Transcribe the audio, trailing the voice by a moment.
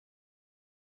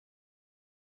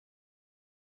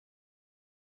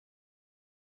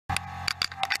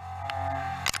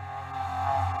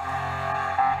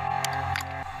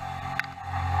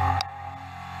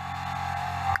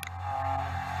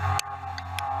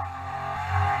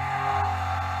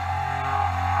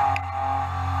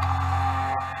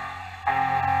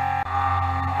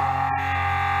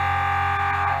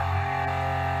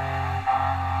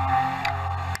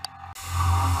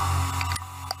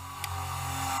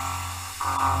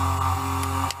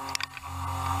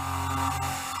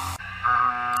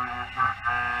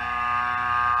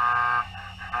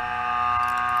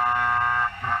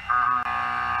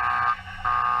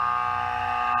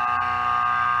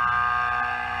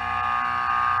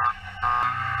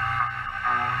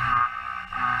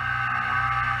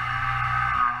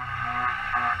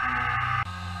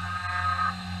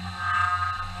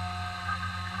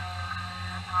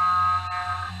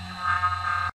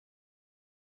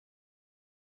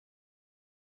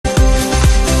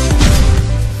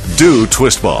Do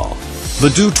Twist Ball.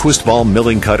 The Do Twist Ball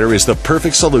milling cutter is the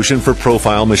perfect solution for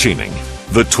profile machining.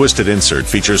 The twisted insert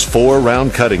features 4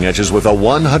 round cutting edges with a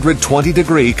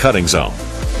 120-degree cutting zone.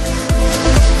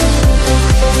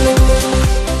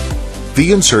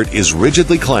 The insert is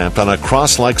rigidly clamped on a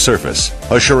cross-like surface,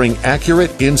 assuring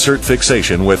accurate insert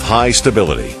fixation with high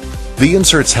stability. The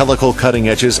insert's helical cutting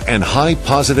edges and high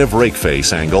positive rake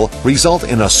face angle result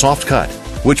in a soft cut,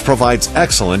 which provides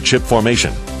excellent chip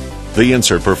formation. The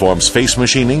insert performs face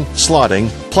machining, slotting,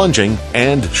 plunging,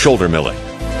 and shoulder milling.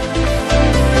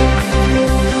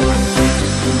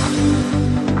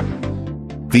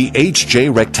 The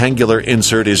HJ rectangular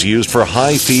insert is used for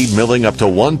high feed milling up to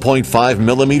 1.5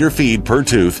 millimeter feed per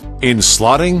tooth in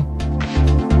slotting,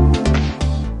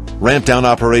 ramp down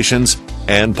operations,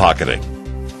 and pocketing.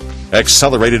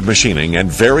 Accelerated machining and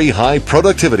very high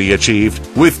productivity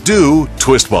achieved with Do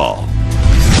Twist Ball.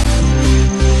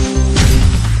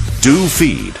 Do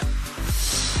Feed.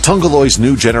 Tungaloy's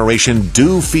new generation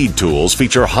Do Feed tools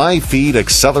feature high feed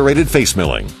accelerated face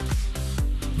milling.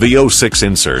 The 06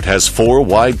 insert has 4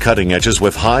 wide cutting edges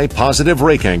with high positive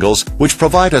rake angles, which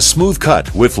provide a smooth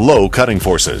cut with low cutting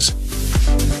forces.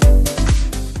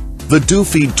 The Do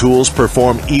Feed tools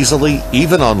perform easily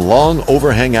even on long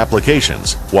overhang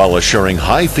applications, while assuring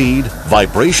high feed,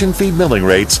 vibration feed milling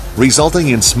rates, resulting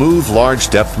in smooth large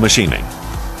depth machining.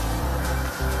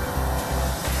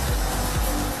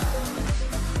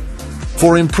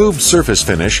 For improved surface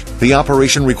finish, the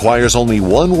operation requires only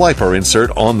 1 wiper insert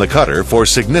on the cutter for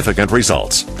significant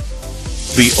results.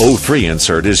 The 03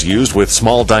 insert is used with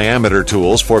small diameter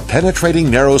tools for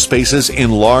penetrating narrow spaces in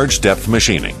large depth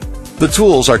machining. The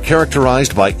tools are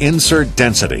characterized by insert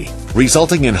density,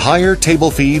 resulting in higher table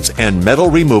feeds and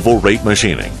metal removal rate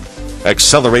machining.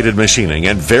 Accelerated machining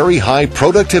and very high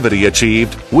productivity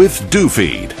achieved with Do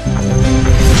Feed.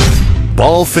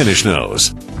 Ball Finish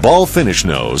Nose. Ball Finish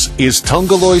Nose is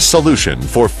Tungaloy's solution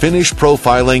for finish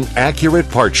profiling accurate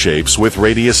part shapes with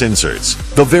radius inserts.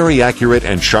 The very accurate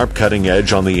and sharp cutting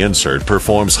edge on the insert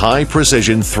performs high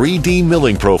precision 3D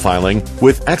milling profiling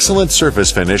with excellent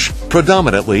surface finish,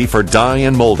 predominantly for die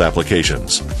and mold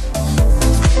applications.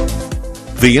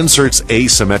 The insert's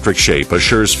asymmetric shape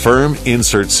assures firm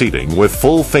insert seating with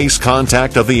full face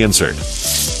contact of the insert.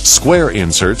 Square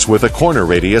inserts with a corner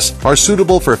radius are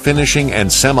suitable for finishing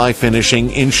and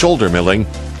semi-finishing in shoulder milling,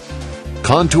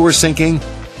 contour sinking,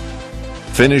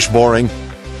 finish boring,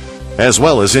 as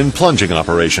well as in plunging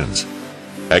operations.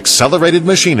 Accelerated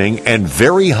machining and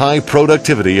very high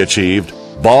productivity achieved.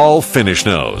 Ball Finish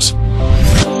Nose.